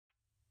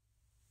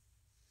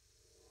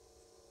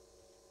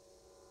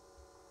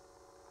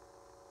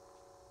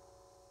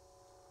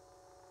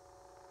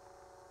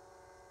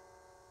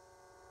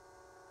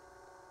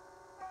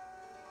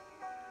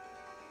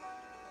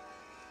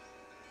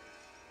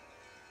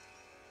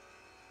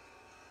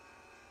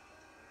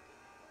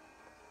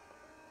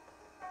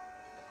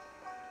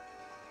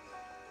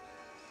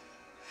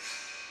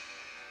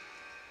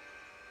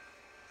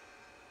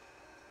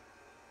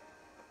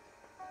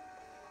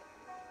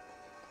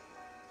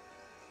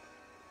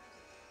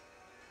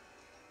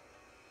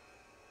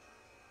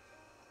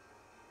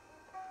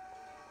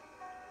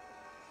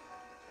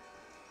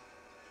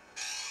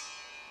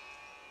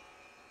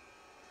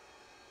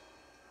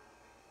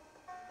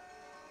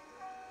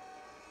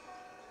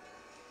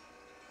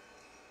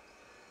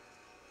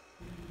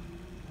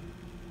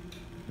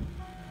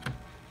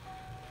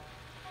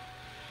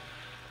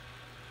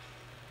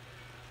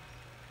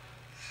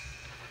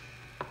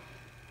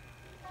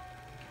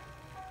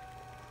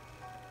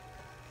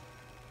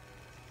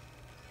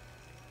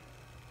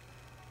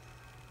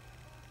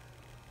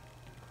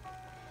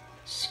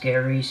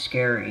Scary,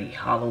 Scary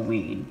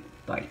Halloween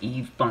by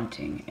Eve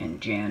Bunting and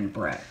Jan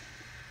Brett.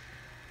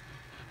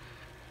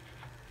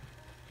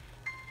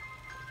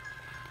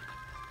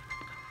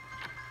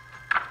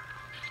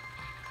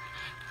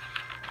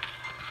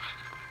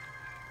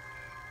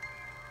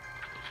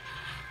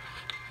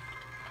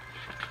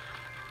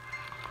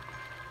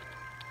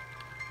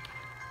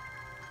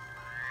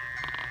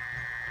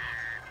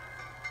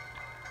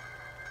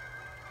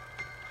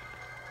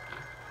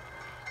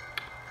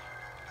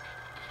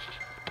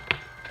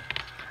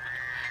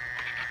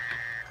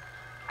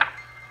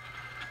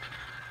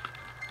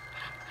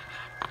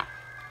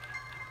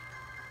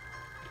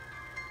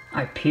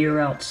 I peer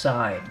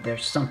outside,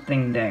 there's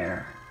something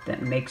there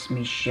that makes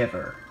me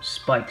shiver,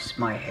 spikes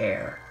my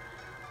hair.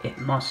 It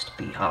must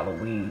be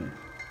Halloween.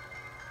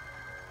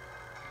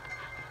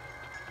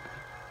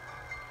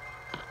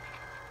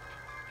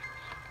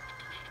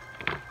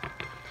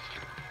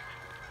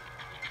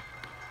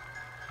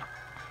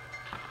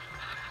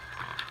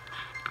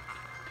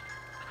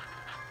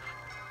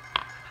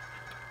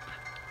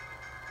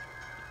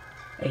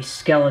 A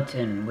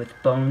skeleton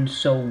with bones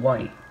so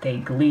white they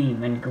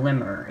gleam and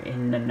glimmer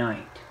in the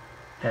night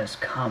has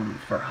come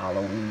for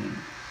Halloween.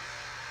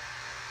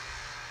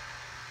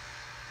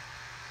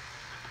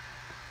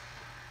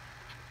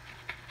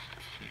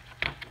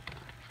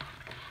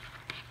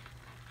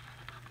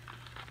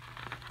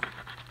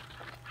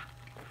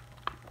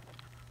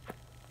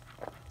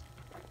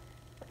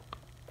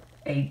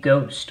 A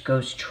ghost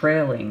goes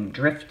trailing,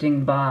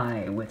 drifting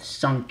by with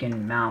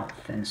sunken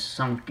mouth and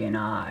sunken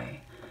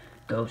eye.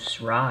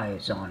 Ghosts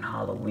rise on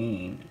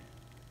Halloween.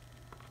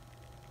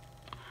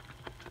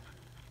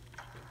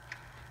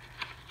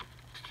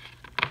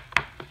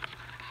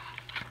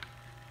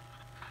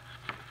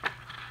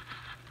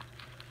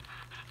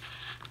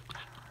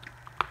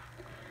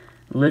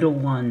 Little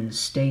ones,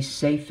 stay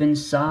safe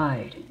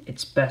inside.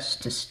 It's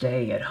best to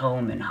stay at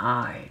home and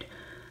hide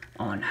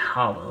on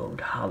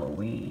hallowed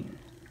Halloween.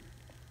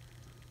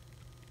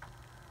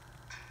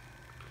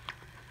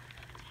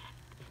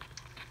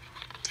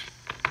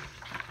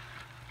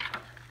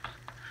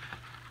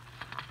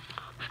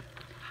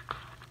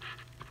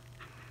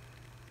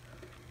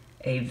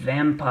 A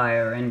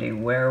vampire and a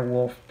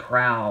werewolf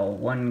prowl,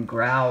 one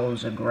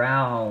growls a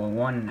growl,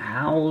 one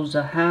howls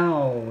a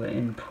howl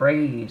in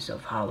praise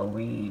of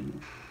Halloween.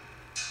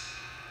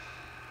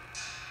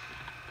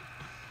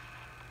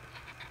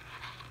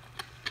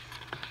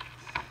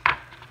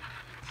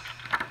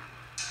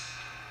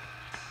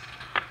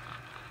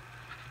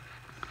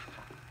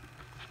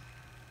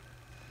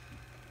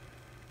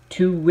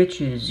 Two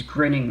witches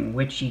grinning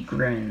witchy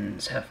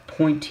grins have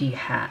pointy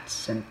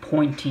hats and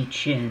pointy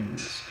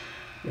chins.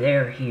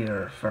 They're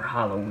here for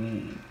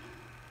Halloween.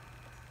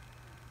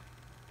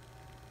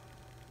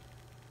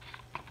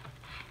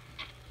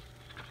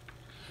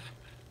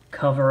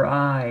 Cover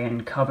eye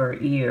and cover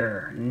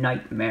ear,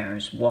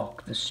 nightmares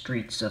walk the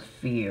streets of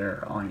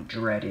fear on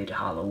dreaded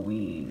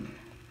Halloween.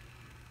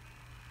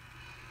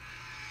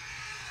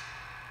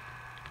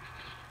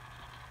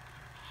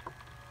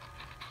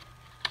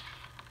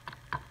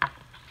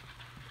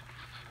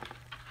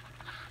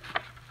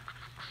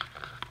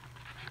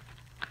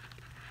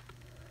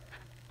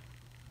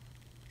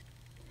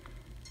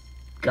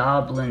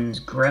 Goblins,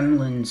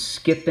 gremlins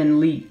skip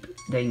and leap,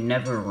 they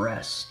never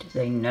rest,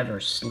 they never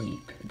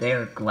sleep,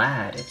 they're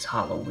glad it's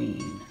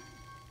Halloween.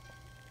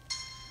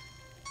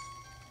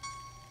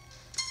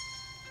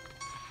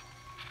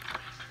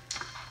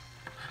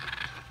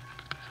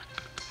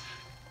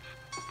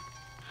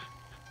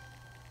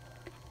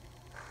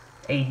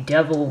 A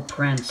devil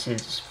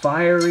prances,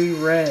 fiery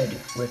red,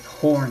 with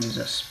horns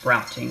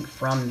a-sprouting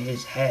from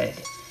his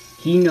head.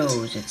 He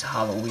knows it's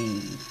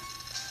Halloween.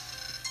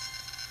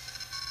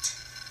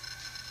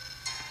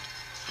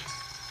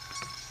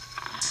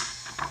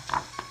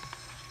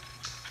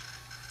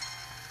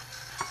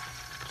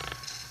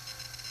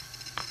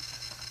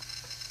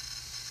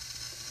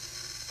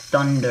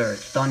 Thunder,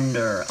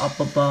 thunder, up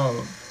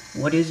above.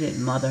 What is it,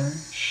 mother?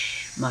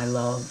 Shh, my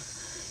love.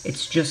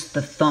 It's just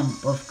the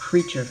thump of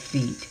creature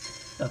feet,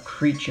 a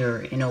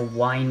creature in a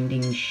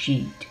winding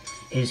sheet.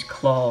 His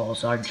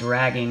claws are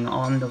dragging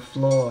on the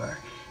floor.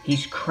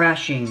 He's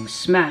crashing,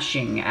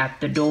 smashing at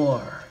the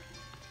door.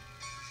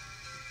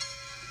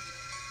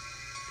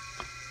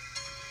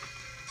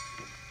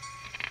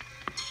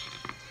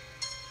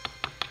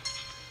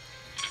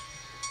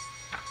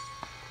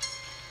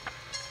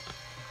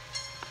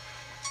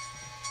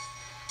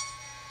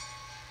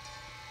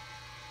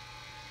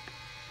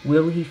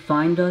 Will he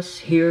find us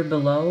here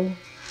below?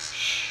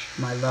 Shh,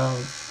 my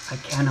love, I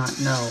cannot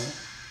know.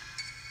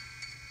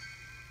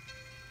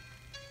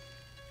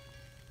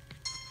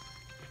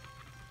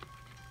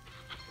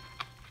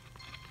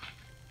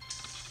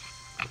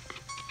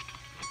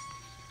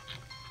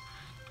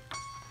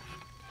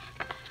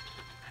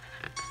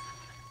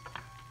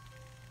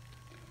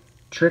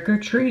 Trick or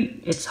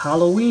treat, it's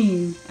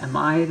Halloween. Am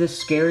I the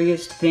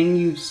scariest thing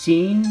you've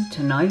seen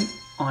tonight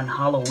on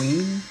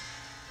Halloween?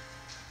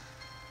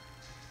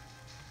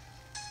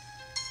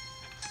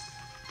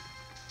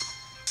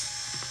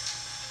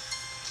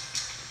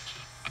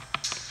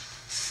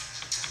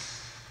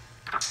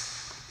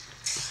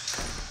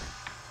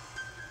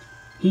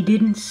 He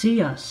didn't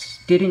see us,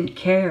 didn't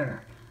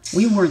care.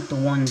 We weren't the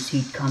ones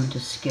he'd come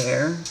to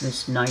scare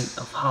this night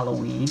of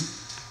Halloween.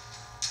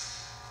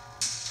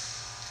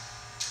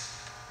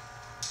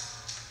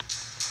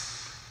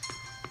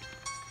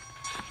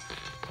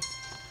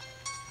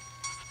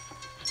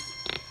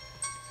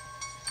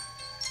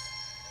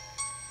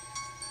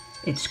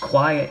 It's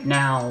quiet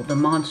now, the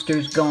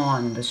monster's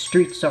gone, the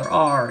streets are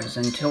ours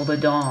until the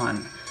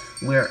dawn.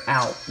 We're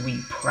out,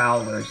 we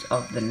prowlers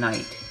of the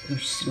night, who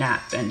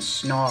snap and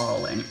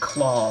snarl and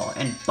claw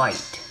and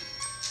bite.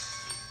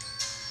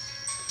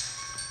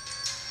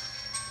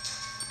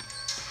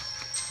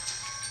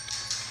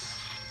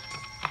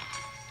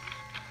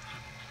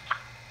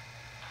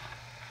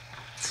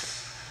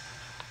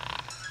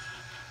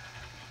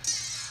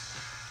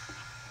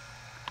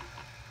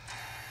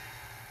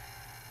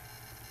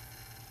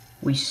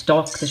 We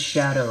stalk the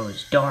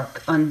shadows,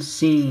 dark,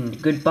 unseen.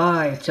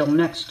 Goodbye till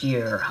next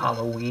year,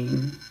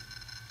 Halloween.